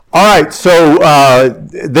All right, so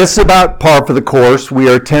this is about par for the course. We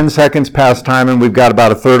are 10 seconds past time, and we've got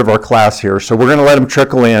about a third of our class here. So we're going to let them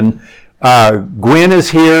trickle in. Gwen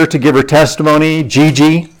is here to give her testimony.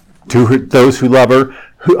 Gigi, those who love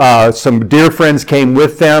her. Some dear friends came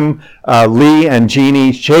with them. Lee and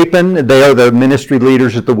Jeannie Chapin. They are the ministry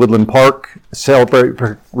leaders at the Woodland Park Celebrate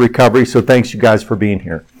Recovery. So thanks, you guys, for being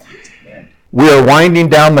here. We are winding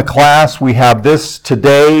down the class. We have this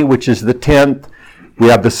today, which is the 10th. We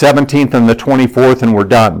have the 17th and the 24th, and we're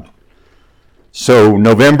done. So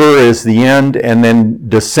November is the end, and then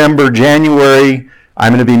December, January,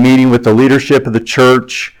 I'm going to be meeting with the leadership of the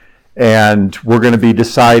church, and we're going to be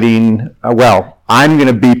deciding, I'm going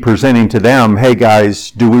to be presenting to them, hey guys,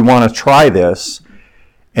 do we want to try this?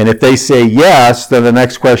 And if they say yes, then the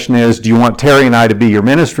next question is, do you want Terry and I to be your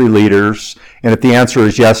ministry leaders? And if the answer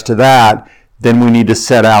is yes to that, then we need to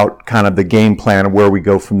set out kind of the game plan of where we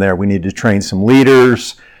go from there. We need to train some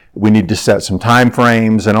leaders. We need to set some time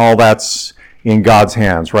frames, and all that's in God's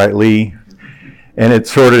hands, right, Lee? And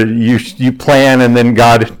it's sort of, you plan, and then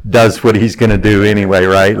God does what he's going to do anyway,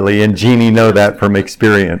 right, Lee? And Jeannie know that from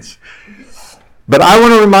experience. But I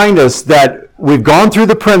want to remind us that we've gone through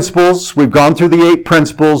the principles. We've gone through the 8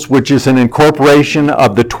 principles, which is an incorporation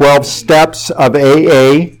of the 12 steps of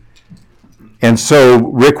AA. And so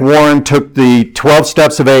Rick Warren took the 12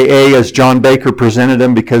 steps of AA as John Baker presented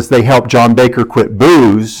them because they helped John Baker quit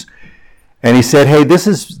booze. And he said, hey, this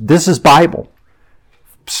is Bible.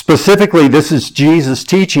 Specifically, this is Jesus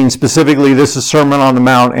teaching. Specifically, this is Sermon on the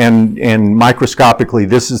Mount, and microscopically,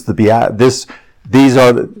 this is these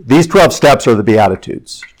 12 steps are the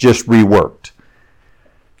Beatitudes, just reworked.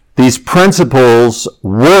 These principles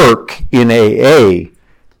work in AA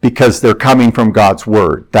because they're coming from God's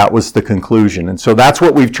Word. That was the conclusion. And so that's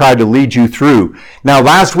what we've tried to lead you through. Now,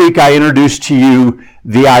 last week I introduced to you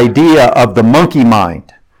the idea of the monkey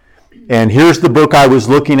mind. And here's the book I was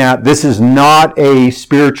looking at. This is not a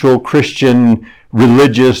spiritual Christian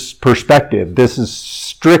religious perspective. This is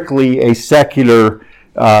strictly a secular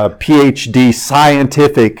PhD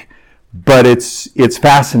scientific, but it's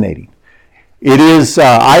fascinating. It is,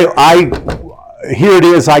 here it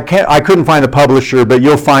is. I couldn't find the publisher, but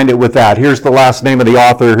you'll find it with that. Here's the last name of the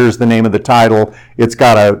author. Here's the name of the title. It's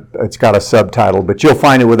got a subtitle, but you'll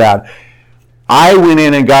find it with that. I went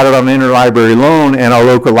in and got it on interlibrary loan, and our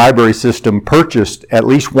local library system purchased at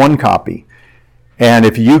least one copy. And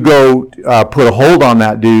if you go put a hold on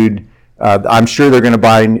that dude, I'm sure they're going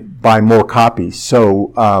to buy more copies.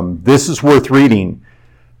 So this is worth reading.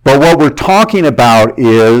 But what we're talking about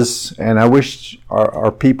is, and I wish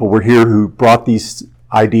our people were here who brought these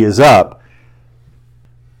ideas up,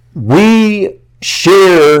 we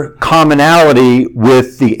share commonality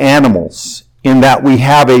with the animals in that we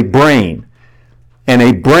have a brain. And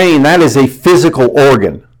a brain, that is a physical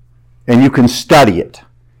organ, and you can study it.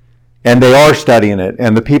 And they are studying it.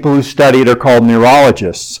 And the people who study it are called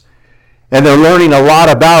neurologists. And they're learning a lot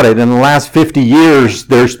about it. In the last 50 years,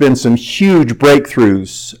 there's been some huge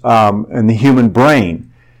breakthroughs in the human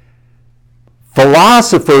brain.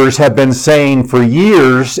 Philosophers have been saying for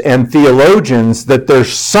years, and theologians, that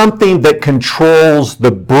there's something that controls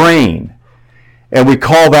the brain. And we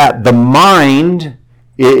call that the mind.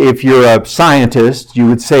 If you're a scientist, you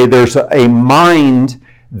would say there's a mind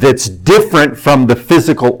that's different from the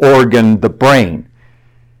physical organ, the brain.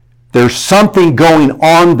 There's something going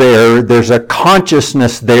on there. There's a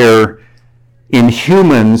consciousness there in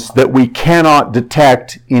humans that we cannot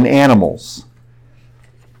detect in animals.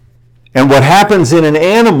 And what happens in an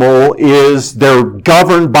animal is they're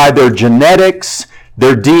governed by their genetics,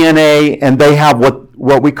 their DNA, and they have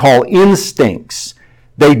what we call instincts.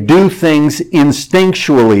 They do things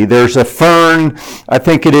instinctually. There's a fern, I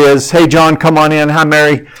think it is. Hey, John, come on in. Hi,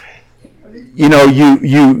 Mary. You know,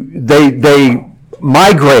 they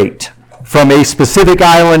migrate from a specific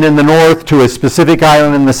island in the north to a specific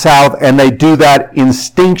island in the south, and they do that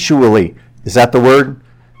instinctually. Is that the word?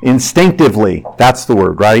 Instinctively. That's the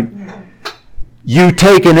word, right? You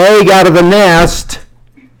take an egg out of the nest,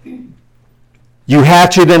 you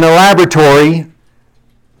hatch it in a laboratory,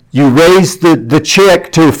 you raise the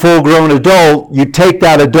chick to a full-grown adult, you take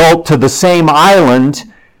that adult to the same island,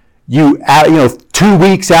 2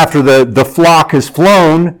 weeks after the flock has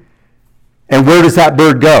flown, and where does that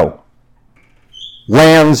bird go?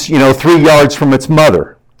 Lands, 3 yards from its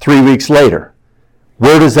mother 3 weeks later.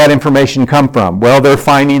 Where does that information come from? Well, they're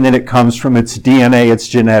finding that it comes from its DNA, its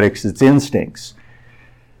genetics, its instincts.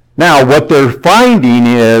 Now, what they're finding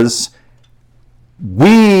is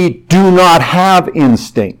we do not have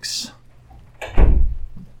instincts.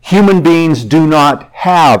 Human beings do not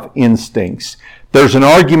have instincts There's an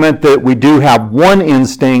argument that we do have one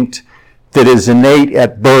instinct that is innate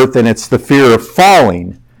at birth, and it's the fear of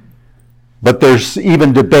falling. But there's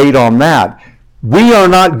even debate on that. We are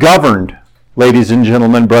not governed, ladies and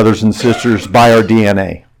gentlemen, brothers and sisters, by our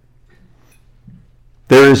DNA.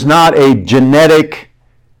 There is not a genetic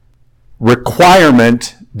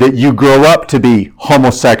requirement that you grow up to be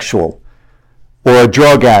homosexual or a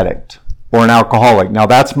drug addict or an alcoholic. Now,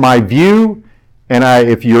 that's my view, and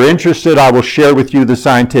if you're interested, I will share with you the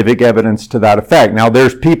scientific evidence to that effect. Now,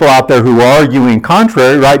 there's people out there who are arguing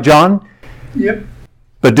contrary, right, John? Yep.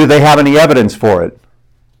 But do they have any evidence for it?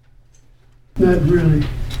 Not really.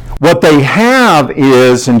 What they have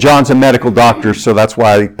is, and John's a medical doctor, so that's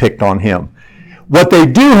why I picked on him. What they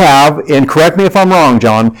do have, and correct me if I'm wrong,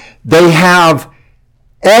 John, they have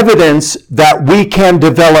evidence that we can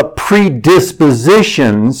develop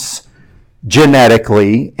predispositions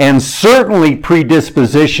genetically, and certainly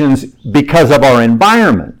predispositions because of our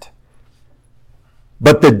environment.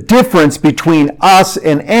 But the difference between us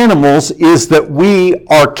and animals is that we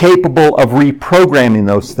are capable of reprogramming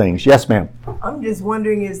those things. Yes, ma'am? I'm just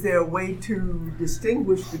wondering, is there a way to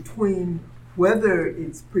distinguish between whether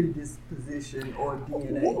it's predisposition or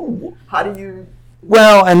DNA? How do you...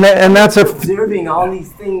 Well, and that's observing all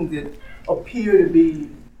these things that appear to be...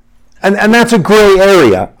 And that's a gray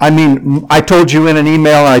area. I mean, I told you in an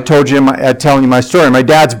email, and I told you telling you my story. My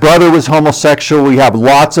dad's brother was homosexual. We have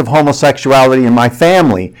lots of homosexuality in my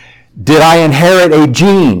family. Did I inherit a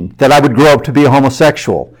gene that I would grow up to be a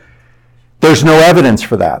homosexual? There's no evidence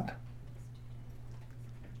for that.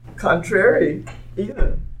 Contrary,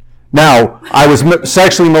 either. Now, I was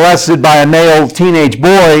sexually molested by a male teenage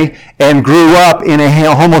boy and grew up in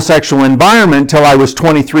a homosexual environment till I was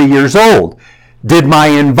 23 years old. Did my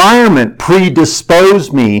environment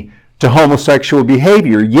predispose me to homosexual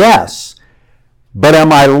behavior? Yes. But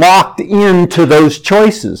am I locked into those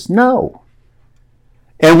choices? No.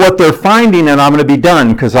 And what they're finding, and I'm going to be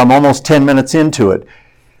done because I'm almost 10 minutes into it.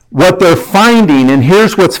 What they're finding, and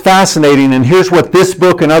here's what's fascinating, and here's what this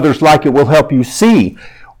book and others like it will help you see.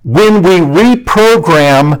 When we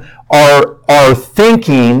reprogram our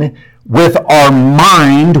thinking with our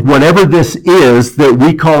mind, whatever this is, that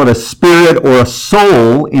we call it a spirit or a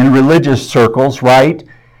soul in religious circles, right?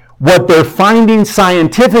 What they're finding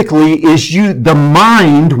scientifically is the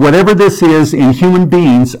mind, whatever this is in human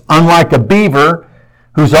beings, unlike a beaver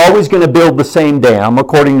who's always going to build the same dam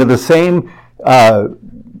according to the same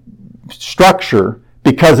structure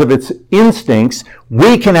because of its instincts,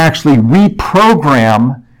 we can actually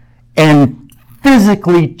reprogram and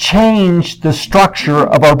physically change the structure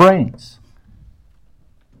of our brains.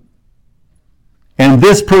 And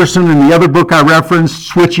this person in the other book I referenced,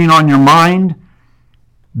 Switching on Your Mind,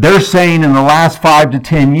 they're saying in the last 5 to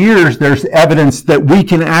 10 years, there's evidence that we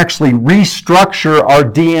can actually restructure our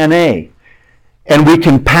DNA. And we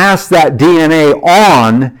can pass that DNA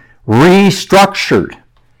on restructured.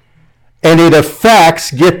 And it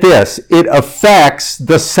affects, get this, it affects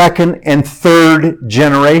the second and third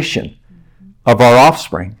generation of our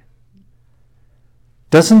offspring.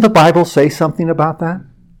 Doesn't the Bible say something about that?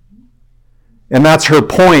 And that's her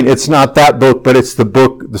point. It's not that book, but it's the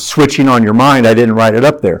book, The Switching on Your Mind. I didn't write it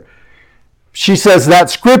up there. She says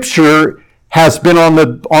that scripture has been on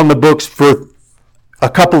the books for a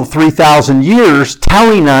couple of 3,000 years,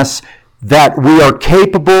 telling us that we are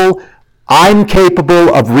capable, I'm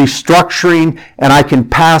capable of restructuring, and I can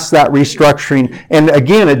pass that restructuring. And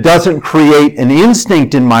again, it doesn't create an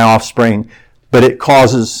instinct in my offspring, but it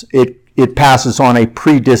passes on a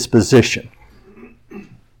predisposition.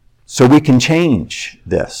 So we can change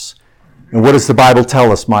this. And what does the Bible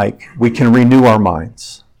tell us, Mike? We can renew our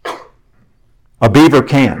minds. A beaver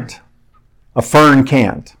can't. A fern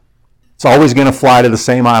can't. It's always going to fly to the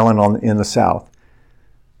same island in the south.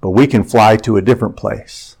 But we can fly to a different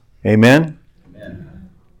place. Amen? Amen.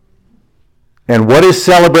 And what is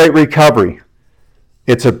Celebrate Recovery?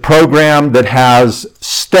 It's a program that has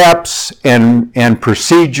steps and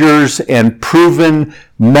procedures and proven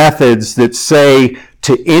methods that say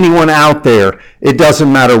to anyone out there, it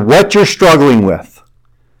doesn't matter what you're struggling with.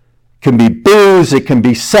 It can be booze, it can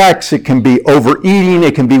be sex, it can be overeating,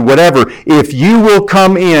 it can be whatever. If you will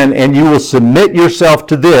come in and you will submit yourself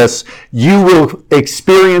to this, you will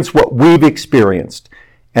experience what we've experienced.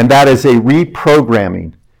 And that is a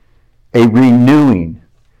reprogramming, a renewing,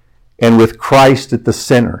 and with Christ at the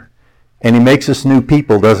center. And he makes us new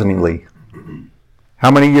people, doesn't he, Lee? How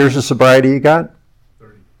many years of sobriety you got?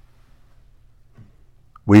 30.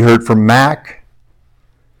 We heard from Mac.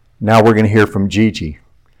 Now we're going to hear from Gigi.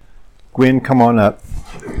 Gwen, come on up.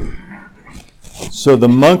 So the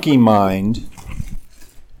monkey mind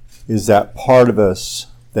is that part of us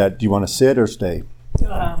that, do you want to sit or stay?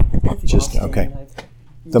 Just, okay.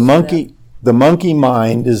 The monkey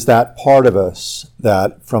mind is that part of us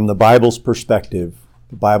that, from the Bible's perspective,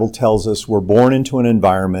 the Bible tells us we're born into an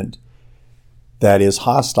environment that is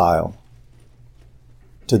hostile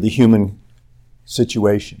to the human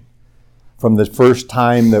situation. From the first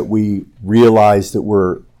time that we realize that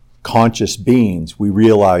we're conscious beings, we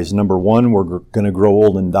realize, number one, we're going to grow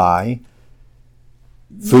old and die.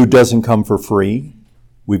 Food doesn't come for free.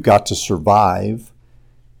 We've got to survive.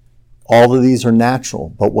 All of these are natural,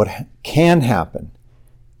 but what can happen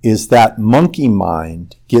is that monkey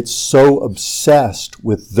mind gets so obsessed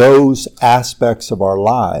with those aspects of our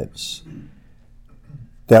lives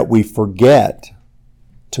that we forget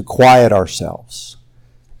to quiet ourselves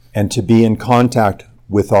and to be in contact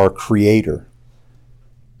with our Creator,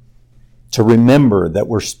 to remember that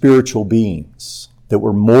we're spiritual beings, that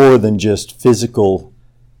we're more than just physical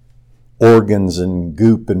organs and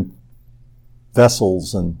goop and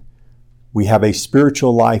vessels, and we have a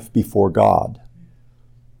spiritual life before God.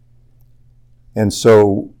 And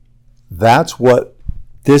so that's what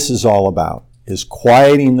this is all about, is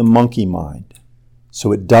quieting the monkey mind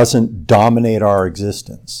so it doesn't dominate our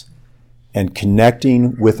existence, and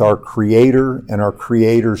connecting with our Creator and our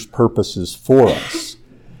Creator's purposes for us.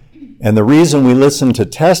 And the reason we listen to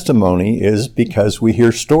testimony is because we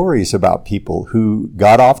hear stories about people who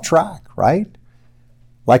got off track, right?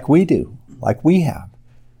 Like we do, like we have,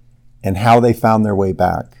 and how they found their way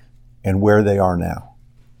back and where they are now.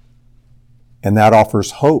 And that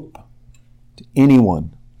offers hope to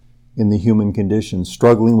anyone in the human condition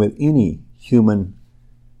struggling with any human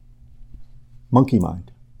monkey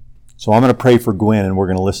mind. So I'm going to pray for Gwen, and we're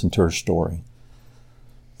going to listen to her story.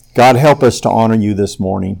 God, help us to honor you this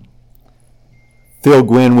morning. Fill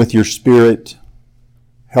Gwen with your Spirit.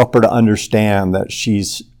 Help her to understand that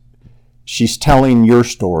she's telling your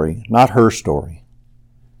story, not her story.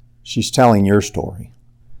 She's telling your story.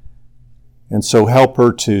 And so help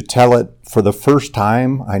her to tell it for the first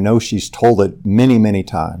time. I know she's told it many, many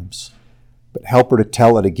times, but help her to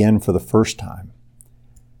tell it again for the first time.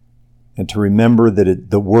 And to remember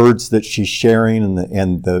that the words that she's sharing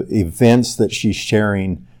and the events that she's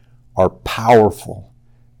sharing are powerful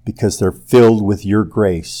because they're filled with your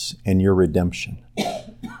grace and your redemption.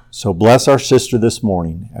 So bless our sister this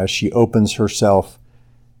morning as she opens herself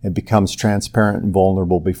and becomes transparent and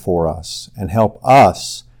vulnerable before us, and help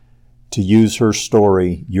us to use her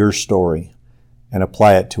story, your story, and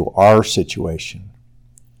apply it to our situation.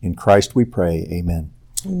 In Christ we pray, amen.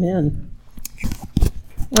 Amen.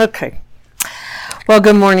 Okay. Well,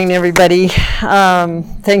 good morning, everybody.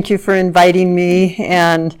 Thank you for inviting me,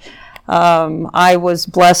 and I was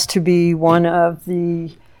blessed to be one of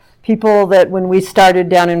the people that when we started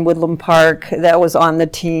down in Woodland Park that was on the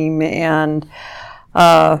team, and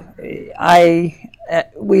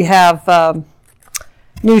we have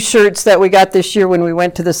new shirts that we got this year when we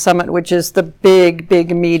went to the summit, which is the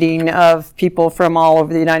big meeting of people from all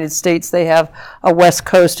over the United States. They have a West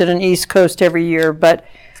Coast and an East Coast every year, but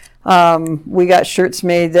we got shirts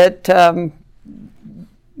made that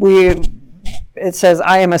it says,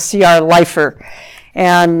 "I am a CR lifer,"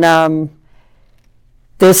 and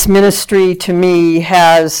this ministry to me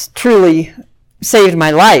has truly saved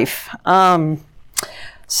my life.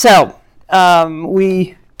 So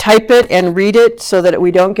we type it and read it so that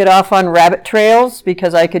we don't get off on rabbit trails,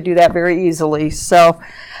 because I could do that very easily. So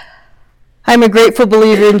I'm a grateful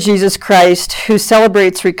believer in Jesus Christ, who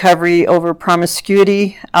celebrates recovery over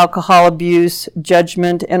promiscuity, alcohol abuse,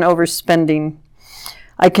 judgment, and overspending.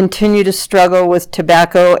 I continue to struggle with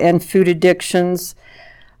tobacco and food addictions.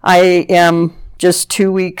 I am just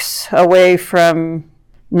 2 weeks away from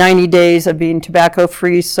 90 days of being tobacco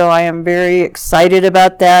free, so I am very excited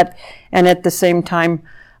about that, and at the same time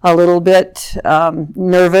a little bit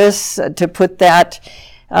nervous to put that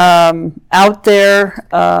out there,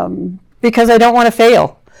 because I don't want to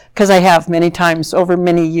fail, because I have many times over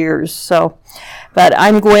many years. So, but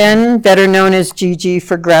I'm Gwen, better known as Gigi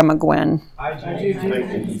for Grandma Gwen. Hi,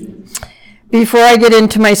 Gigi. Before I get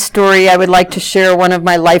into my story, I would like to share one of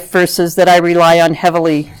my life verses that I rely on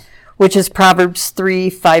heavily, which is Proverbs 3,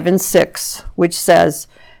 5, and 6, which says,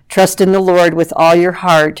 "Trust in the Lord with all your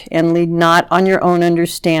heart, and lean not on your own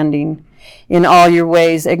understanding. In all your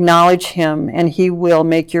ways acknowledge him, and he will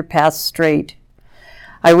make your paths straight."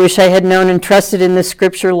 I wish I had known and trusted in this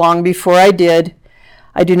scripture long before I did.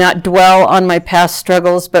 I do not dwell on my past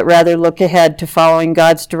struggles, but rather look ahead to following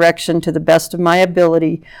God's direction to the best of my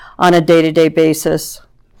ability on a day-to-day basis.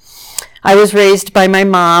 I was raised by my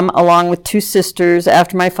mom along with two sisters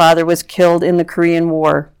after my father was killed in the Korean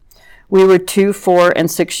War. We were 2, 4,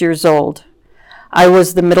 and 6 years old. I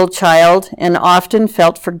was the middle child and often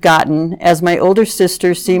felt forgotten, as my older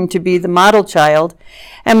sister seemed to be the model child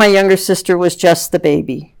and my younger sister was just the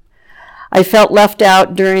baby. I felt left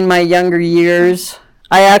out during my younger years.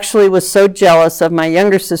 I actually was so jealous of my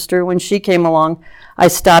younger sister when she came along, I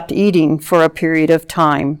stopped eating for a period of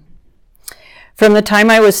time. From the time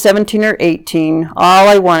I was 17 or 18, all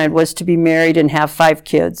I wanted was to be married and have 5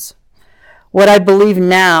 kids. What I believe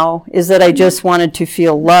now is that I just wanted to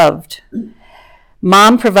feel loved.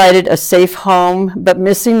 Mom provided a safe home, but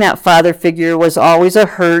missing that father figure was always a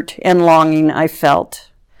hurt and longing I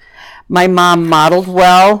felt. My mom modeled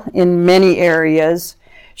well in many areas.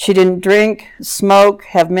 She didn't drink, smoke,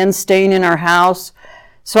 have men staying in our house,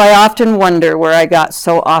 so I often wonder where I got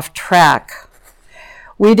so off track.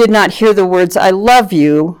 We did not hear the words, "I love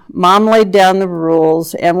you." Mom laid down the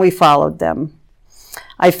rules and we followed them.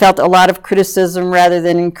 I felt a lot of criticism rather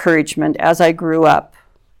than encouragement as I grew up.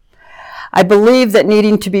 I believe that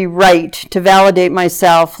needing to be right to validate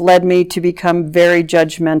myself led me to become very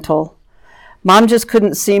judgmental. Mom just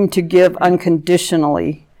couldn't seem to give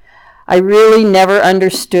unconditionally. I really never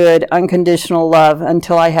understood unconditional love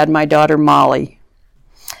until I had my daughter Molly.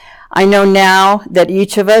 I know now that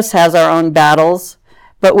each of us has our own battles,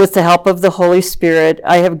 but with the help of the Holy Spirit,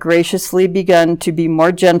 I have graciously begun to be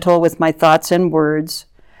more gentle with my thoughts and words.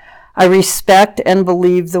 I respect and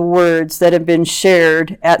believe the words that have been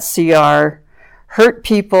shared at CR. Hurt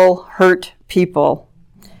people hurt people.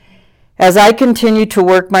 As I continue to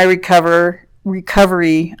work my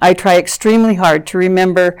recovery, I try extremely hard to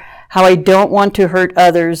remember how I don't want to hurt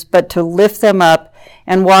others, but to lift them up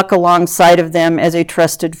and walk alongside of them as a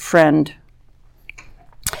trusted friend.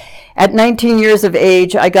 At 19 years of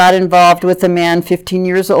age, I got involved with a man 15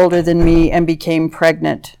 years older than me and became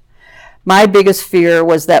pregnant. My biggest fear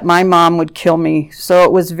was that my mom would kill me, so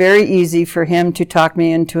it was very easy for him to talk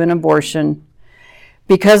me into an abortion.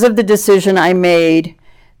 Because of the decision I made,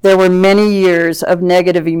 there were many years of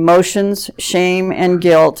negative emotions, shame, and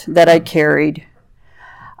guilt that I carried.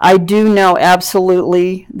 I do know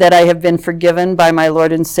absolutely that I have been forgiven by my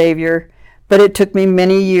Lord and Savior, but it took me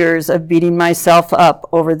many years of beating myself up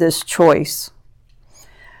over this choice.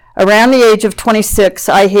 Around the age of 26,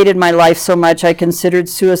 I hated my life so much I considered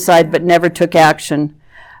suicide but never took action.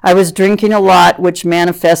 I was drinking a lot, which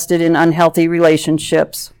manifested in unhealthy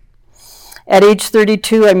relationships. At age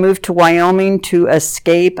 32, I moved to Wyoming to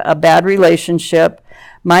escape a bad relationship,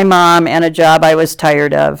 my mom, and a job I was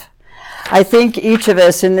tired of. I think each of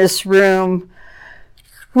us in this room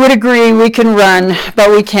would agree we can run,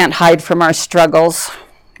 but we can't hide from our struggles.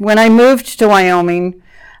 When I moved to Wyoming,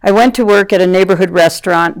 I went to work at a neighborhood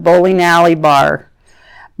restaurant, bowling alley bar.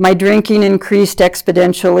 My drinking increased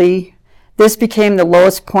exponentially. This became the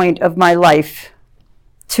lowest point of my life.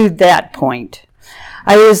 To that point,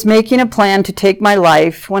 I was making a plan to take my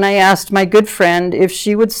life when I asked my good friend if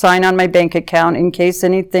she would sign on my bank account in case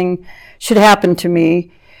anything should happen to me.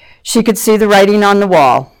 She could see the writing on the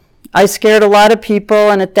wall. I scared a lot of people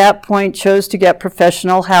and at that point chose to get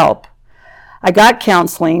professional help. I got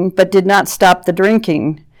counseling but did not stop the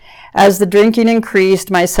drinking. As the drinking increased,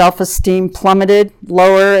 my self-esteem plummeted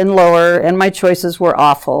lower and lower, and my choices were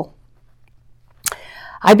awful.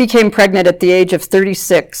 I became pregnant at the age of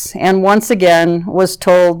 36, and once again was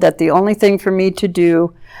told that the only thing for me to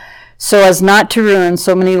do so as not to ruin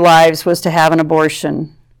so many lives was to have an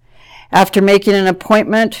abortion. After making an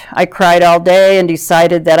appointment, I cried all day and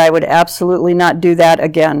decided that I would absolutely not do that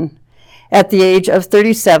again. At the age of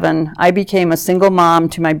 37, I became a single mom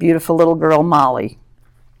to my beautiful little girl, Molly.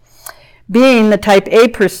 Being the type A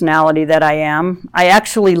personality that I am, I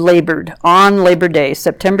actually labored on Labor Day,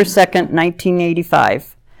 September 2nd,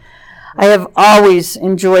 1985. I have always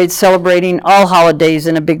enjoyed celebrating all holidays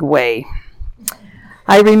in a big way.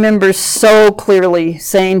 I remember so clearly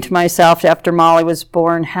saying to myself after Molly was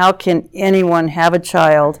born, how can anyone have a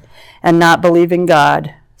child and not believe in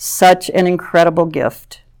God? Such an incredible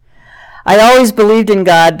gift. I always believed in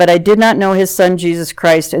God, but I did not know his son, Jesus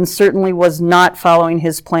Christ, and certainly was not following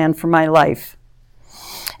his plan for my life.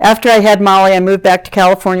 After I had Molly, I moved back to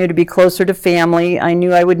California to be closer to family. I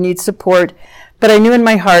knew I would need support, but I knew in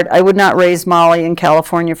my heart I would not raise Molly in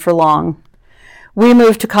California for long. We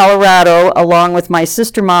moved to Colorado along with my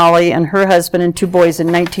sister Molly and her husband and 2 boys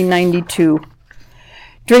in 1992.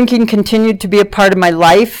 Drinking continued to be a part of my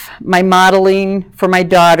life. My modeling for my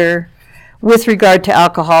daughter with regard to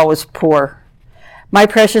alcohol was poor. My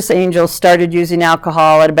precious angel started using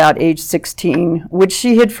alcohol at about age 16, which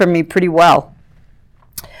she hid from me pretty well.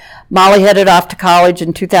 Molly headed off to college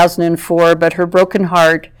in 2004, but her broken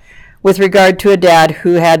heart with regard to a dad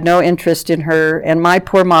who had no interest in her, and my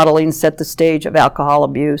poor modeling set the stage of alcohol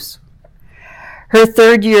abuse. Her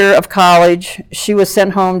third year of college, she was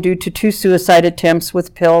sent home due to 2 suicide attempts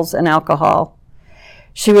with pills and alcohol.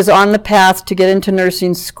 She was on the path to get into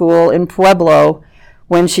nursing school in Pueblo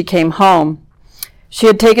when she came home. She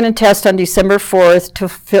had taken a test on December 4th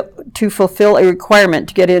to fulfill a requirement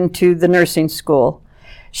to get into the nursing school.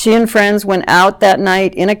 She and friends went out that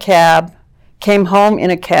night in a cab, came home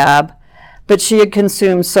in a cab, but she had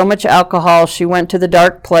consumed so much alcohol she went to the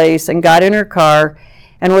dark place and got in her car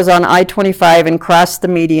and was on I-25 and crossed the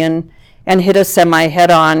median and hit a semi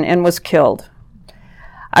head-on and was killed.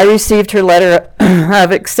 I received her letter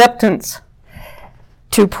of acceptance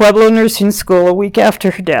to Pueblo Nursing School a week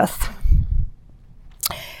after her death.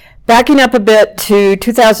 Backing up a bit to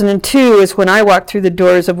 2002 is when I walked through the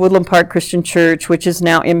doors of Woodland Park Christian Church, which is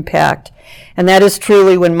now Impact, and that is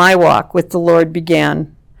truly when my walk with the Lord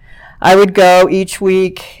began. I would go each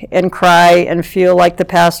week and cry and feel like the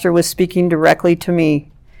pastor was speaking directly to me.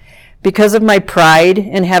 Because of my pride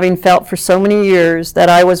in having felt for so many years that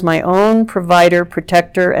I was my own provider,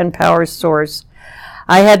 protector, and power source,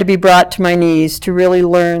 I had to be brought to my knees to really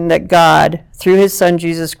learn that God, through his Son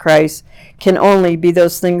Jesus Christ, can only be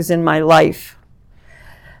those things in my life.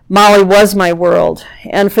 Molly was my world,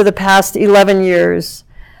 and for the past 11 years,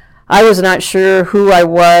 I was not sure who I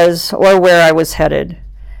was or where I was headed.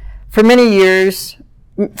 For many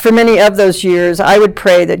of those years, I would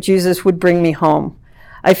pray that Jesus would bring me home.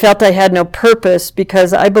 I felt I had no purpose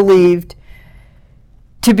because I believed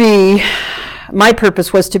my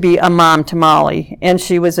purpose was to be a mom to Molly, and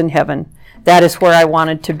she was in heaven. That is where I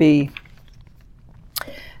wanted to be.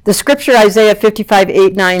 The scripture Isaiah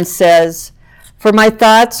 55:8-9 says, "For my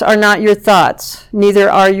thoughts are not your thoughts, neither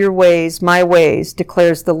are your ways my ways,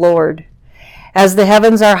 declares the Lord. As the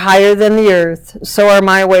heavens are higher than the earth, so are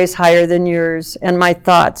my ways higher than yours, and my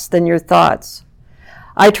thoughts than your thoughts."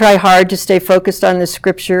 I try hard to stay focused on this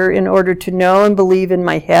scripture in order to know and believe in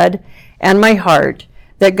my head and my heart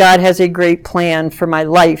that God has a great plan for my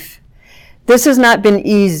life. This has not been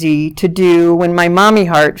easy to do when my mommy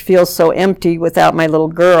heart feels so empty without my little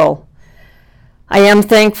girl. I am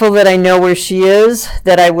thankful that I know where she is,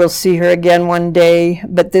 that I will see her again one day,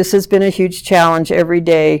 but this has been a huge challenge every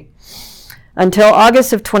day. Until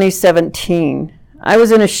August of 2017, I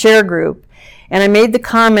was in a share group, and I made the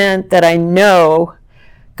comment that I know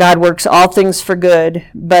God works all things for good,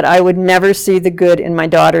 but I would never see the good in my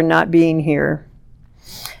daughter not being here.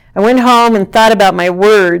 I went home and thought about my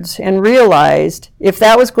words and realized if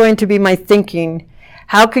that was going to be my thinking,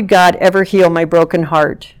 how could God ever heal my broken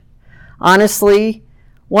heart? Honestly,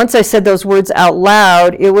 once I said those words out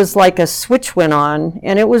loud, it was like a switch went on,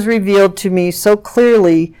 and it was revealed to me so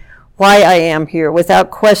clearly why I am here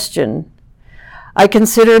without question. I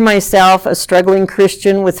consider myself a struggling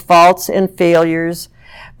Christian with faults and failures,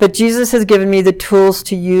 but Jesus has given me the tools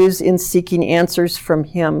to use in seeking answers from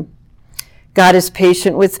him. God is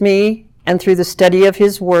patient with me, and through the study of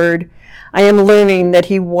his word, I am learning that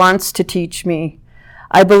he wants to teach me.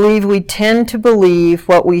 I believe we tend to believe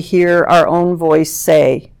what we hear our own voice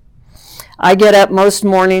say. I get up most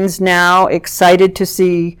mornings now excited to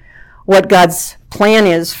see what God's plan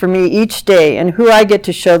is for me each day and who I get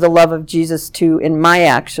to show the love of Jesus to in my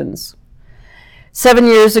actions. 7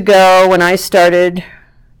 years ago, when I started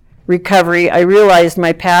recovery, I realized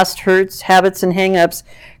my past hurts, habits, and hang-ups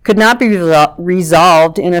could not be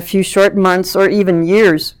resolved in a few short months or even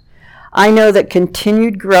years. I know that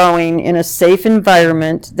continued growing in a safe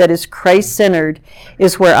environment that is Christ-centered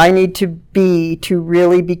is where I need to be to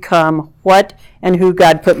really become what and who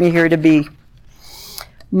God put me here to be.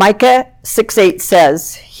 Micah 6:8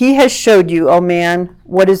 says, "He has showed you, O man,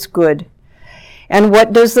 what is good. And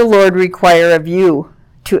what does the Lord require of you?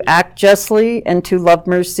 To act justly and to love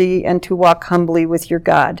mercy and to walk humbly with your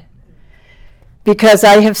God." Because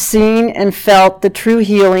I have seen and felt the true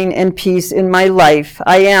healing and peace in my life,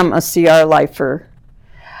 I am a CR lifer.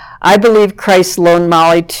 I believe Christ loaned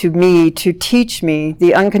Molly to me to teach me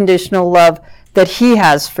the unconditional love that he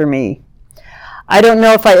has for me. I don't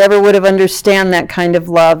know if I ever would have understood that kind of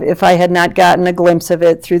love if I had not gotten a glimpse of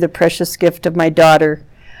it through the precious gift of my daughter.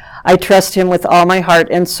 I trust him with all my heart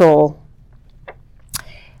and soul.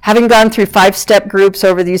 Having gone through 5-step groups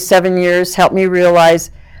over these 7 years helped me realize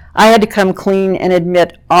I had to come clean and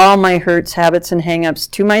admit all my hurts, habits, and hang-ups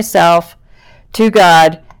to myself, to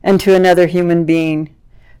God, and to another human being.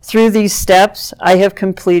 Through these steps I have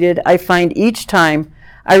completed, I find each time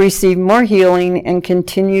I receive more healing and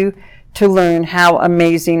continue to learn how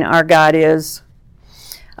amazing our God is.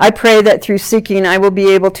 I pray that through seeking I will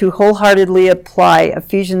be able to wholeheartedly apply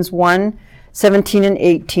Ephesians 1, 17 and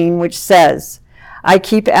 18, which says, I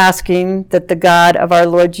keep asking that the God of our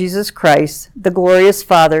Lord Jesus Christ, the glorious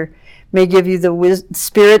Father, may give you the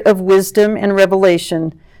spirit of wisdom and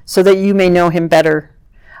revelation so that you may know him better.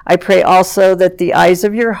 I pray also that the eyes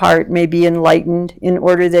of your heart may be enlightened in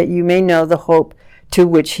order that you may know the hope to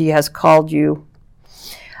which he has called you.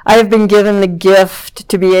 I have been given the gift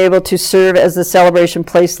to be able to serve as the celebration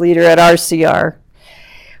place leader at RCR.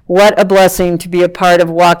 What a blessing to be a part of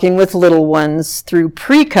walking with little ones through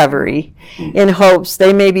pre-covery in hopes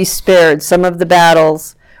they may be spared some of the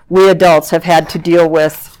battles we adults have had to deal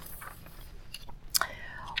with.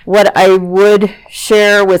 What I would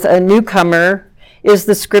share with a newcomer is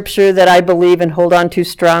the scripture that I believe and hold on to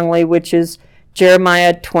strongly, which is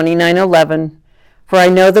Jeremiah 29:11. For I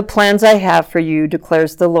know the plans I have for you,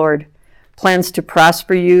 declares the Lord, plans to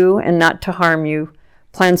prosper you and not to harm you,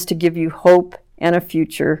 plans to give you hope and a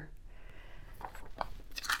future.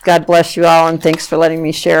 God bless you all, and thanks for letting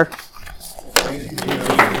me share.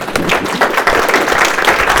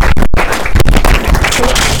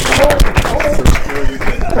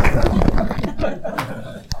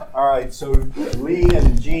 All right, so Lee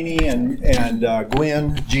and Jeannie and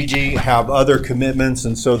Gwen, Gigi have other commitments,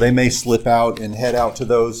 and so they may slip out and head out to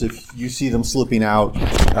those. If you see them slipping out,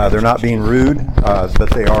 they're not being rude, but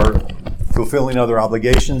they are fulfilling other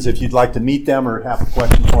obligations. If you'd like to meet them or have a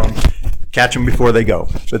question for them, catch them before they go.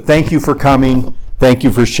 But thank you for coming. Thank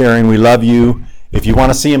you for sharing. We love you. If you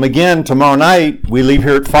want to see them again tomorrow night, we leave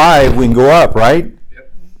here at 5. We can go up, right?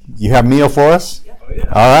 Yep. You have a meal for us? Yep. Oh, yeah.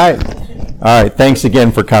 All right. All right. Thanks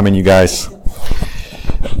again for coming, you guys.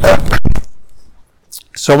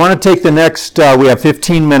 So I want to take the next, we have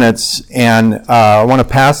 15 minutes, and I want to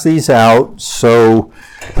pass these out. So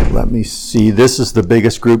let me see. This is the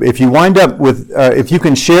biggest group. If you wind up with, if you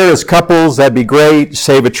can share as couples, that'd be great.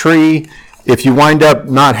 Save a tree. If you wind up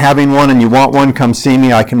not having one and you want one, come see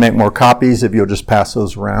me. I can make more copies if you'll just pass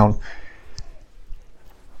those around.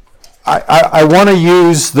 I want to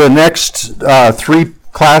use the next 3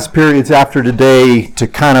 class periods after today to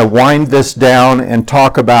kind of wind this down and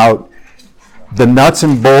talk about the nuts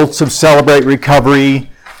and bolts of Celebrate Recovery,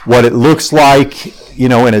 what it looks like, you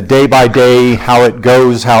know, in a day-by-day, how it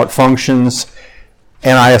goes, how it functions.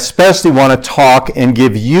 And I especially want to talk and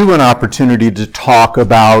give you an opportunity to talk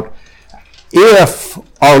about if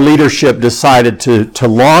our leadership decided to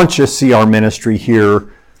launch a CR ministry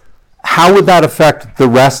here, how would that affect the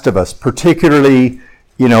rest of us, particularly,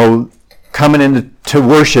 you know, coming into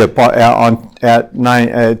worship at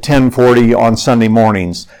 10:40 on Sunday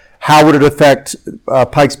mornings? How would it affect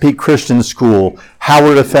Pikes Peak Christian School? How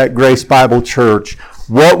would it affect Grace Bible Church?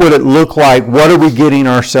 What would it look like? What are we getting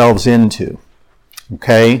ourselves into?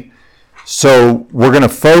 Okay, so we're going to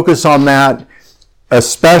focus on that,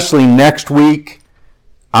 especially next week.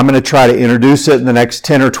 I'm going to try to introduce it in the next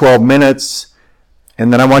 10 or 12 minutes,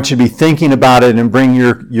 and then I want you to be thinking about it and bring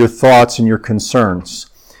your thoughts and your concerns.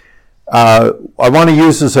 I want to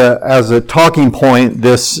use as a talking point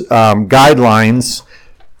this guidelines,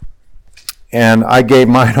 and I gave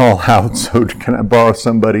mine all out, so can I borrow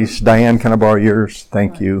somebody's? Diane, can I borrow yours?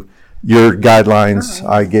 Thank you. Your guidelines,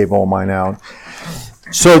 I gave all mine out.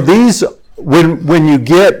 So these, when you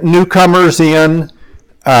get newcomers in,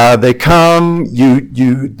 they come,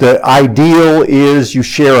 the ideal is you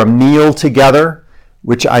share a meal together,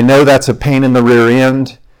 which I know that's a pain in the rear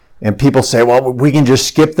end. And people say, well, we can just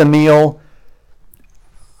skip the meal.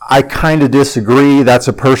 I kind of disagree. That's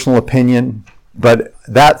a personal opinion. But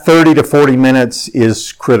that 30 to 40 minutes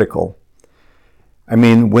is critical. I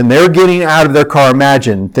mean, when they're getting out of their car,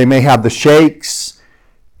 imagine they may have the shakes,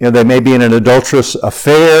 you know, they may be in an adulterous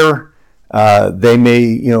affair, they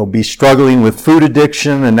may, be struggling with food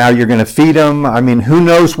addiction, and now you're going to feed them. I mean, who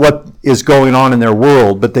knows what is going on in their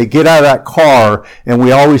world, but they get out of that car, and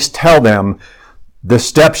we always tell them, the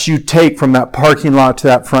steps you take from that parking lot to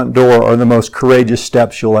that front door are the most courageous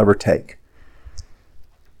steps you'll ever take.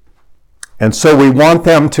 And so we want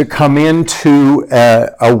them to come into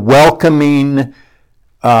a welcoming,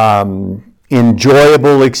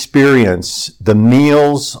 enjoyable experience. The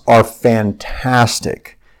meals are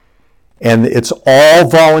fantastic. And it's all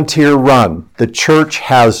volunteer run. The church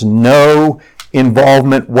has no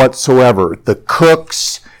involvement whatsoever. The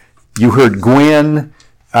cooks, you heard Gwen,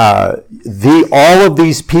 all of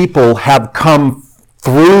these people have come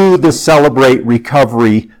through the Celebrate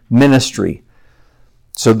Recovery ministry.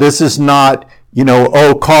 So this is not,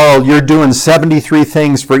 oh, Carl, you're doing 73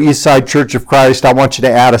 things for Eastside Church of Christ. I want you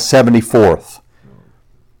to add a 74th.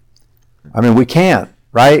 I mean, we can't,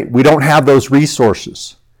 right? We don't have those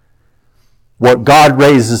resources. What God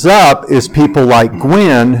raises up is people like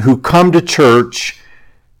Gwen who come to church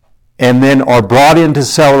and then are brought in to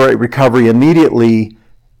celebrate recovery immediately,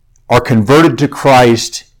 are converted to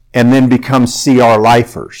Christ, and then become CR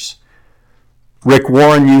lifers. Rick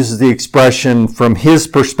Warren uses the expression from his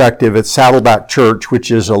perspective at Saddleback Church, which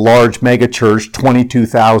is a large mega church,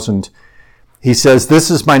 22,000. He says, "This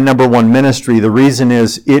is my number one ministry. The reason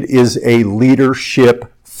is it is a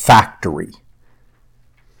leadership factory."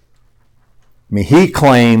 I mean, he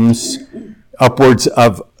claims upwards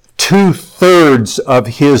of 2/3 of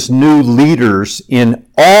his new leaders in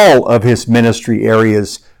all of his ministry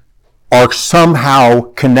areas are somehow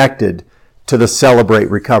connected to the Celebrate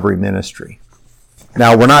Recovery ministry.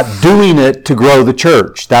 Now, we're not doing it to grow the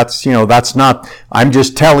church. That's not, I'm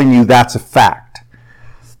just telling you that's a fact.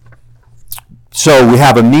 So we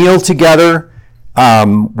have a meal together.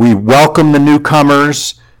 We welcome the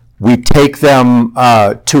newcomers. We take them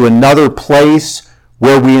to another place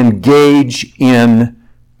where we engage in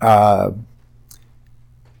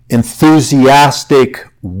enthusiastic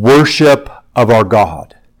worship of our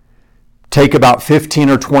God. Take about 15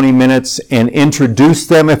 or 20 minutes and introduce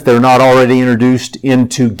them, if they're not already introduced,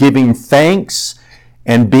 into giving thanks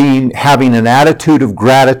and having an attitude of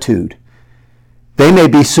gratitude. They may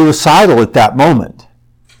be suicidal at that moment.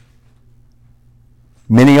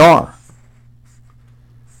 Many are.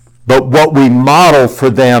 But what we model for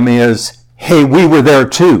them is, hey, we were there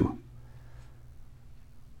too.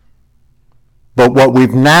 But what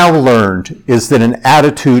we've now learned is that an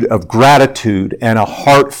attitude of gratitude and a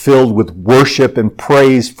heart filled with worship and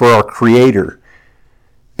praise for our Creator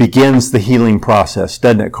begins the healing process,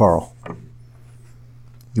 doesn't it, Carl?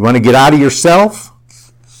 You want to get out of yourself?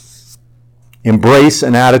 Embrace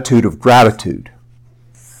an attitude of gratitude.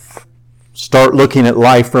 Start looking at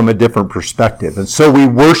life from a different perspective. And so we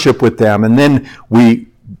worship with them, and then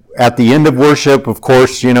at the end of worship, of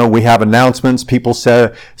course, we have announcements. People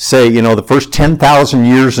say, the first 10,000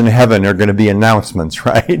 years in heaven are going to be announcements,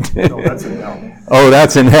 right? No, that's in hell. Oh,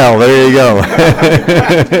 that's in hell. There you go.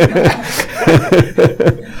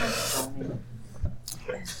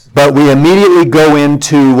 But we immediately go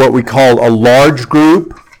into what we call a large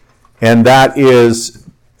group, and that is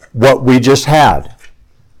what we just had.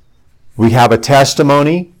 We have a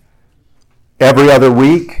testimony every other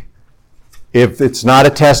week. If it's not a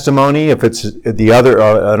testimony, if it's the other,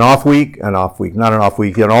 an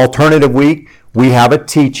alternative week, we have a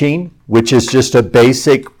teaching, which is just a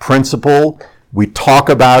basic principle. We talk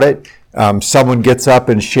about it. Someone gets up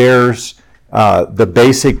and shares the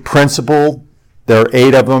basic principle. There are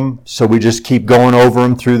 8 of them, so we just keep going over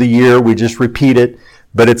them through the year. We just repeat it,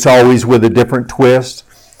 but it's always with a different twist.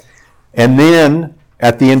 And then,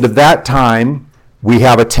 at the end of that time, we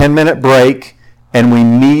have a 10-minute break, and we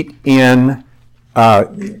meet in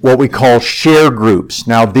what we call share groups.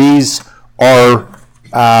 Now, these are,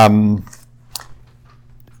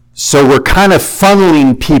 so we're kind of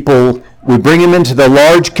funneling people. We bring them into the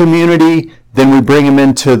large community, then we bring them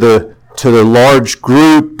into the large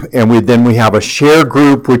group, and then we have a share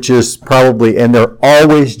group, which is probably, and they're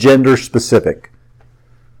always gender specific.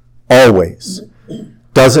 Always.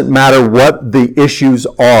 Doesn't matter what the issues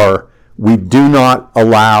are. We do not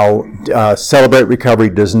allow, Celebrate Recovery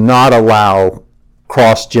does not allow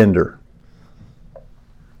cross-gender.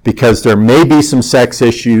 Because there may be some sex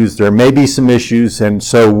issues, there may be some issues, and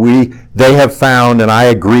so they have found, and I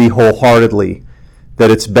agree wholeheartedly,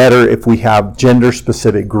 that it's better if we have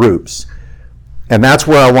gender-specific groups. And that's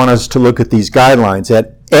where I want us to look at these guidelines.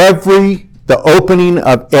 At the opening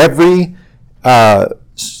of every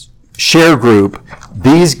share group,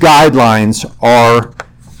 these guidelines are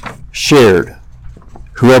shared.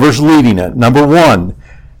 Whoever's leading it. Number 1,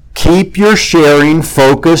 keep your sharing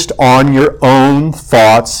focused on your own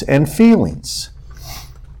thoughts and feelings.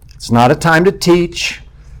 It's not a time to teach.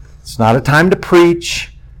 It's not a time to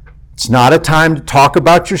preach. It's not a time to talk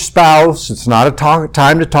about your spouse. It's not a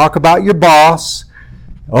time to talk about your boss.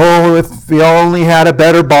 Oh, if you only had a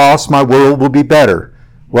better boss, my world will be better.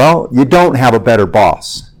 Well, you don't have a better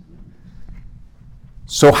boss.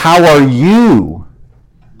 So how are you?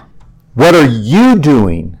 What are you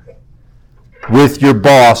doing with your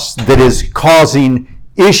boss that is causing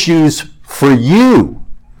issues for you?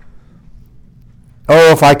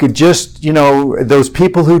 Oh, if I could just, those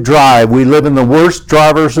people who drive, we live in the worst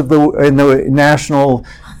drivers in the national,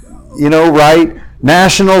 right?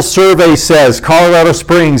 National survey says Colorado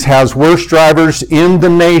Springs has worst drivers in the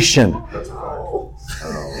nation.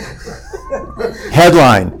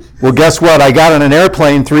 Headline. Well, guess what? I got on an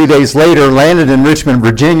airplane 3 days later, landed in Richmond,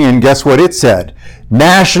 Virginia, and guess what it said?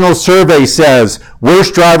 National survey says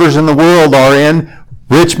worst drivers in the world are in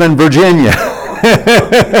Richmond, Virginia.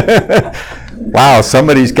 Wow,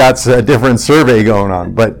 somebody's got a different survey going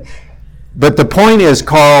on. But But the point is,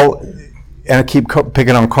 Carl, and I keep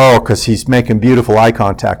picking on Carl because he's making beautiful eye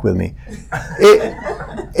contact with me.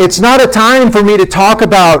 It's not a time for me to talk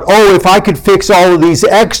about, oh, if I could fix all of these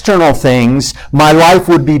external things, my life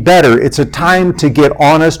would be better. It's a time to get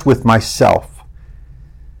honest with myself.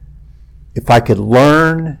 If I could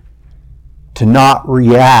learn to not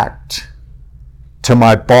react to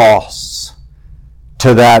my boss,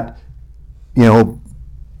 to that,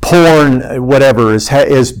 porn, whatever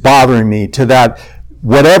is bothering me, to that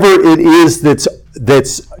whatever it is that's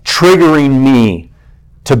triggering me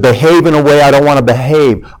to behave in a way I don't want to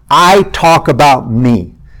behave. I talk about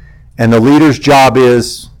me. And the leader's job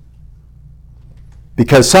is,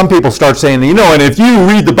 because some people start saying, and if you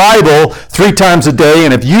read the Bible 3 times a day,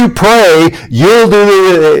 and if you pray, you'll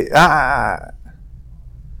do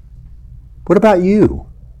What about you?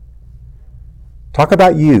 Talk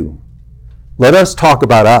about you. Let us talk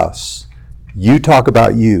about us. You talk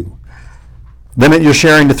about you. Limit your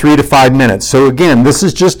sharing to 3 to 5 minutes. So again, this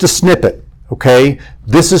is just a snippet, okay?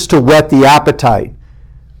 This is to whet the appetite.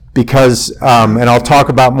 Because, and I'll talk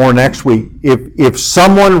about more next week, if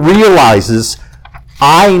someone realizes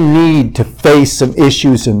I need to face some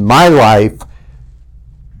issues in my life,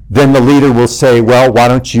 then the leader will say, well, why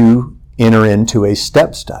don't you enter into a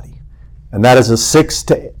step study? And that is a 6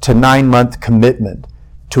 to 9 month commitment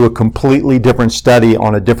to a completely different study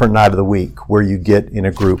on a different night of the week where you get in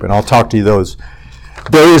a group. And I'll talk to you those.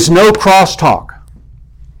 There is no crosstalk.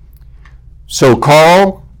 So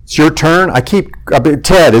Carl, it's your turn.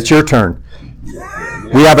 Ted, it's your turn.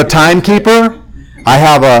 We have a timekeeper. I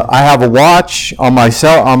have a watch on my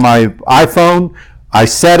iPhone. I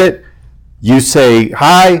set it. You say,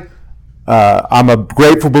 hi, I'm a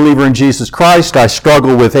grateful believer in Jesus Christ. I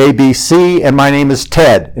struggle with ABC, and my name is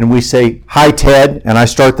Ted. And we say, hi, Ted, and I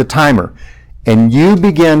start the timer. And you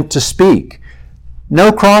begin to speak.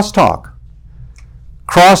 No crosstalk.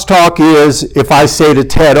 Crosstalk is if I say to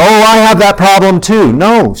Ted, oh, I have that problem too.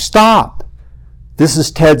 No, stop. This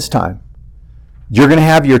is Ted's time. You're going to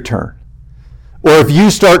have your turn. Or if you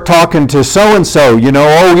start talking to so-and-so,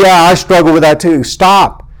 oh, yeah, I struggle with that too.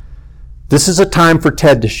 Stop. This is a time for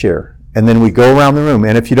Ted to share. And then we go around the room.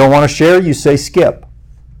 And if you don't want to share, you say skip.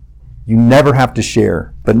 You never have to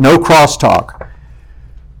share. But no crosstalk.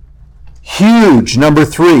 Huge, number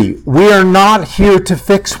 3. We are not here to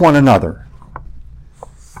fix one another.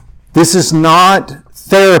 This is not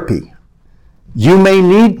therapy. You may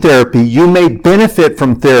need therapy. You may benefit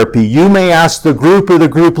from therapy. You may ask the group or the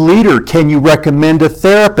group leader, can you recommend a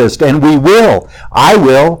therapist? And we will. I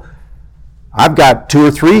will. I've got 2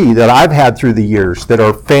 or 3 that I've had through the years that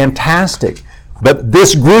are fantastic. But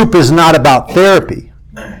this group is not about therapy.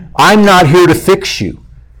 I'm not here to fix you.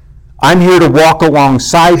 I'm here to walk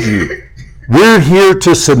alongside you. We're here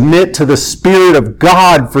to submit to the Spirit of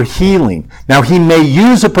God for healing. Now, He may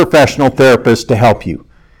use a professional therapist to help you.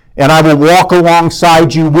 And I will walk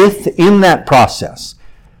alongside you in that process.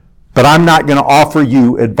 But I'm not going to offer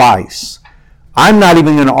you advice. I'm not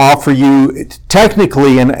even going to offer you,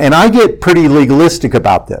 technically, and I get pretty legalistic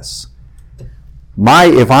about this.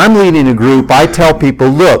 If I'm leading a group, I tell people,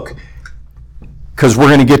 look, because we're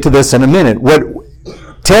going to get to this in a minute.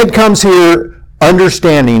 Ted comes here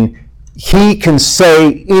understanding he can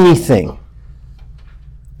say anything.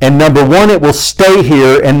 And number 1, it will stay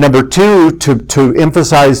here. And number 2, to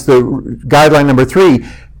emphasize the guideline number 3,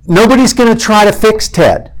 nobody's going to try to fix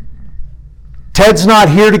Ted. Ted's not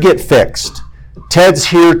here to get fixed. Ted's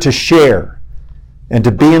here to share and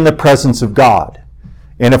to be in the presence of God.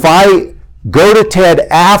 And if I go to Ted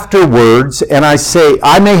afterwards and I say,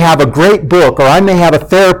 I may have a great book or I may have a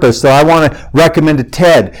therapist that I want to recommend to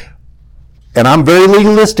Ted, and I'm very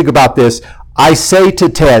legalistic about this, I say to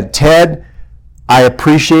Ted, Ted, I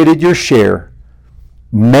appreciated your share.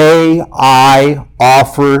 May I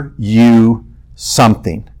offer you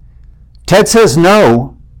something? Ted says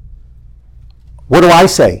no. What do I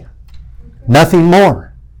say? Nothing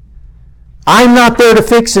more. I'm not there to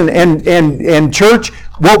fix it. And church,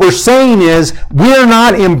 what we're saying is we're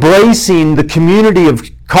not embracing the community of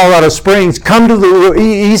Colorado Springs. Come to the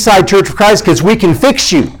Eastside Church of Christ because we can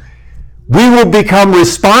fix you. We will become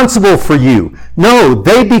responsible for you. No,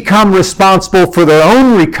 they become responsible for their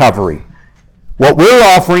own recovery. What we're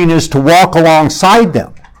offering is to walk alongside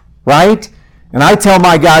them, right? And I tell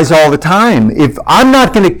my guys all the time, if I'm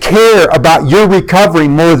not going to care about your recovery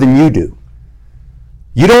more than you do.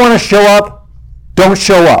 You don't want to show up, don't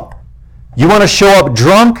show up. You want to show up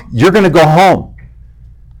drunk, you're going to go home.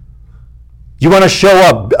 You want to show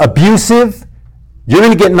up abusive, you're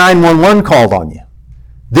going to get 911 called on you.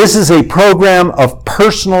 This is a program of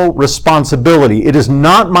personal responsibility. It is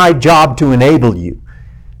not my job to enable you.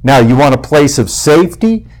 Now, you want a place of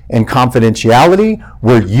safety and confidentiality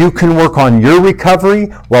where you can work on your recovery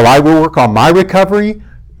while I will work on my recovery?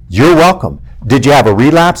 You're welcome. Did you have a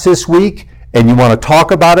relapse this week and you want to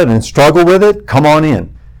talk about it and struggle with it? Come on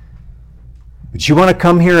in. But you want to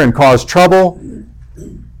come here and cause trouble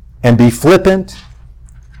and be flippant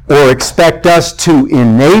or expect us to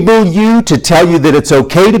enable you to tell you that it's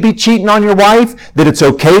okay to be cheating on your wife, that it's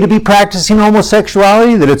okay to be practicing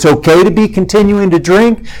homosexuality, that it's okay to be continuing to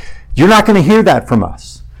drink? You're not going to hear that from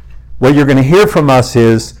us. What you're going to hear from us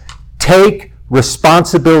is take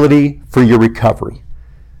responsibility for your recovery.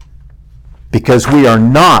 Because we are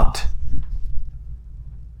not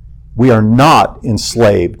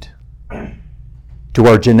enslaved to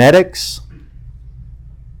our genetics.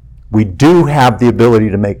 We do have the ability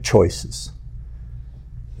to make choices.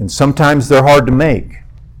 And sometimes they're hard to make,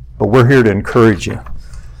 but we're here to encourage you.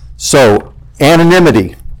 So,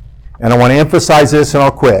 anonymity. And I want to emphasize this and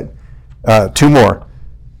I'll quit. 2 more.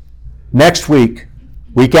 Next week,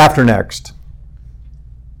 week after next,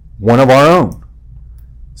 one of our own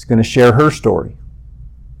is going to share her story.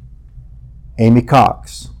 Amy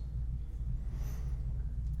Cox.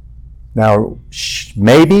 Now,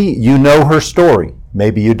 maybe you know her story.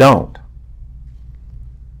 Maybe you don't.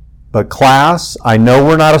 But class, I know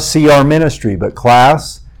we're not a CR ministry, but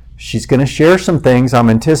class, she's going to share some things I'm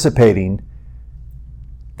anticipating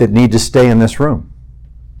that need to stay in this room.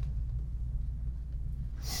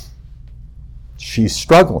 She's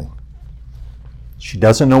struggling. She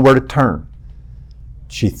doesn't know where to turn.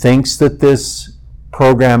 She thinks that this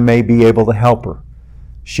program may be able to help her.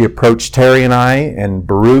 She approached Terry and I, and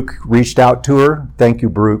Baruch reached out to her. Thank you,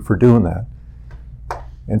 Baruch, for doing that.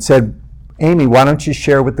 And said, Amy, why don't you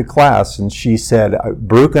share with the class? And she said,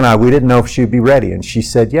 Baruch and I, we didn't know if she'd be ready. And she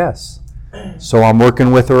said yes. So I'm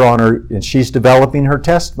working with her on her, and she's developing her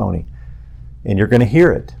testimony. And you're going to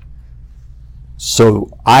hear it.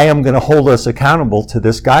 So I am going to hold us accountable to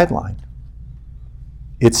this guideline.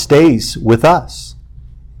 It stays with us.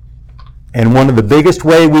 And one of the biggest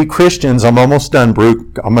ways we Christians, I'm almost done,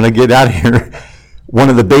 Baruch, I'm going to get out of here. One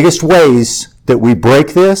of the biggest ways that we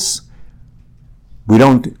break this, we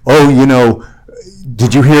don't,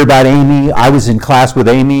 did you hear about Amy? I was in class with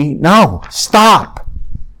Amy. No, stop.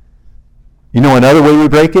 You know another way we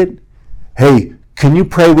break it? Hey, can you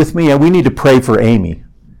pray with me? We need to pray for Amy.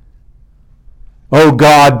 Oh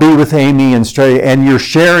God, be with Amy and you're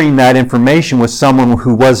sharing that information with someone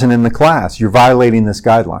who wasn't in the class. You're violating this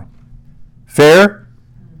guideline. Fair?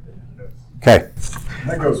 Okay.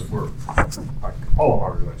 That goes for all of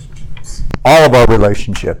our relationships. All of our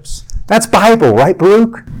relationships. That's Bible, right,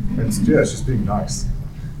 Baruch? It's just being nice.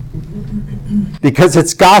 Because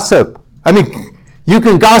it's gossip. I mean, you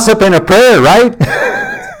can gossip in a prayer, right?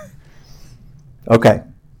 Okay.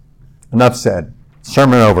 Enough said.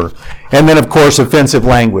 Sermon over. And then, of course, offensive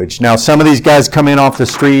language. Now, some of these guys come in off the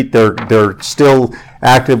street. They're still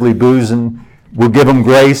actively boozing. We'll give them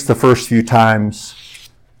grace the first few times.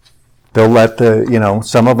 They'll let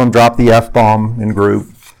some of them drop the F-bomb in group.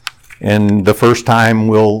 And the first time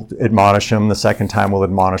we'll admonish them. The second time we'll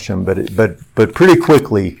admonish them. But pretty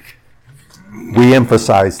quickly, we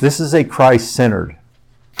emphasize this is a Christ-centered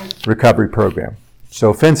recovery program. So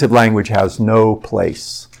offensive language has no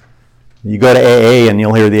place. You go to AA and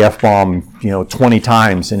you'll hear the F-bomb, 20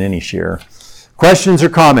 times in any share. Questions or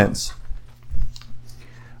comments?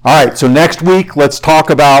 All right, so next week, let's talk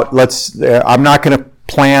about, I'm not going to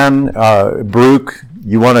plan, Baruch,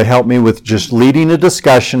 you want to help me with just leading a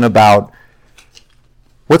discussion about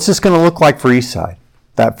what's this going to look like for Eastside?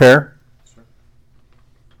 That fair? Sure.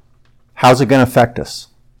 How's it going to affect us?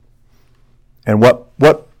 And what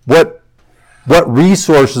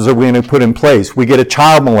resources are we going to put in place? We get a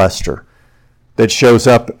child molester that shows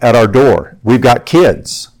up at our door. We've got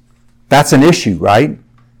kids. That's an issue, right?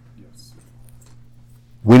 Yes.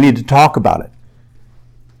 We need to talk about it.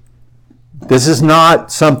 This is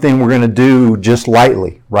not something we're going to do just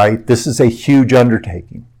lightly, right? This is a huge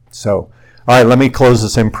undertaking. So, all right, let me close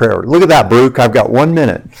this in prayer. Look at that, Baruch. I've got 1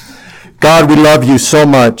 minute. God, we love you so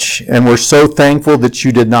much, and we're so thankful that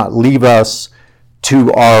you did not leave us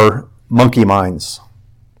to our monkey minds.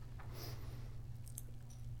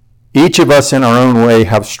 Each of us in our own way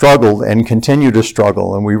have struggled and continue to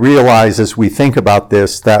struggle, and we realize as we think about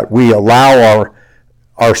this that we allow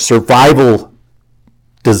our survival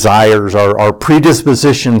desires, our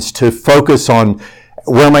predispositions to focus on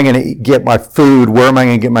where am I going to get my food, where am I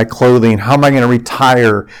going to get my clothing, how am I going to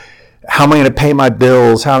retire, how am I going to pay my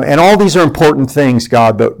bills, and all these are important things,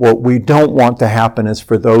 God, but what we don't want to happen is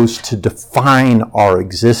for those to define our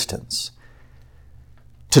existence,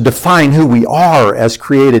 to define who we are as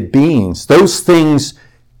created beings. Those things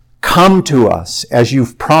come to us as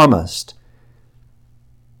you've promised,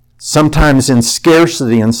 sometimes in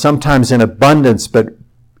scarcity and sometimes in abundance, but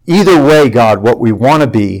either way, God, what we want to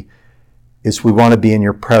be is we want to be in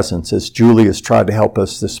your presence, as Julie has tried to help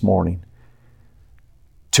us this morning.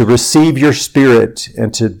 To receive your Spirit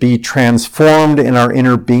and to be transformed in our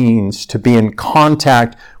inner beings, to be in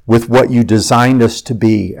contact with what you designed us to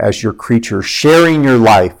be as your creature, sharing your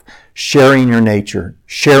life, sharing your nature,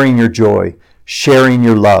 sharing your joy, sharing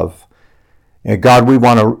your love. And God, we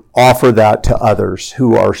want to offer that to others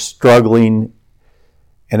who are struggling.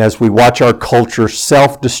 And as we watch our culture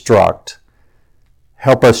self-destruct,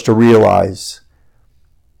 help us to realize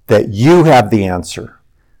that you have the answer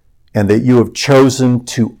and that you have chosen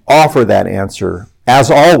to offer that answer, as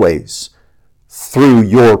always, through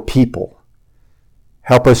your people.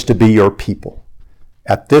 Help us to be your people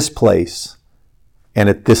at this place and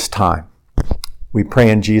at this time. We pray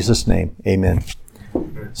in Jesus' name. Amen.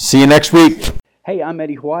 See you next week. Hey, I'm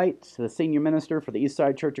Eddie White, the Senior Minister for the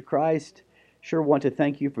Eastside Church of Christ. Sure want to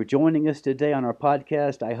thank you for joining us today on our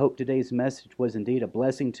podcast. I hope today's message was indeed a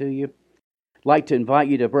blessing to you. I'd like to invite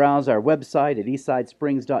you to browse our website at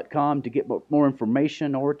eastsidesprings.com to get more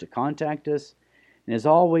information or to contact us. And as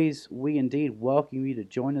always, we indeed welcome you to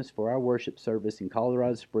join us for our worship service in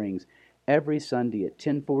Colorado Springs every Sunday at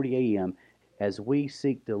 10:40 a.m. as we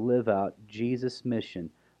seek to live out Jesus'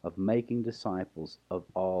 mission of making disciples of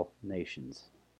all nations.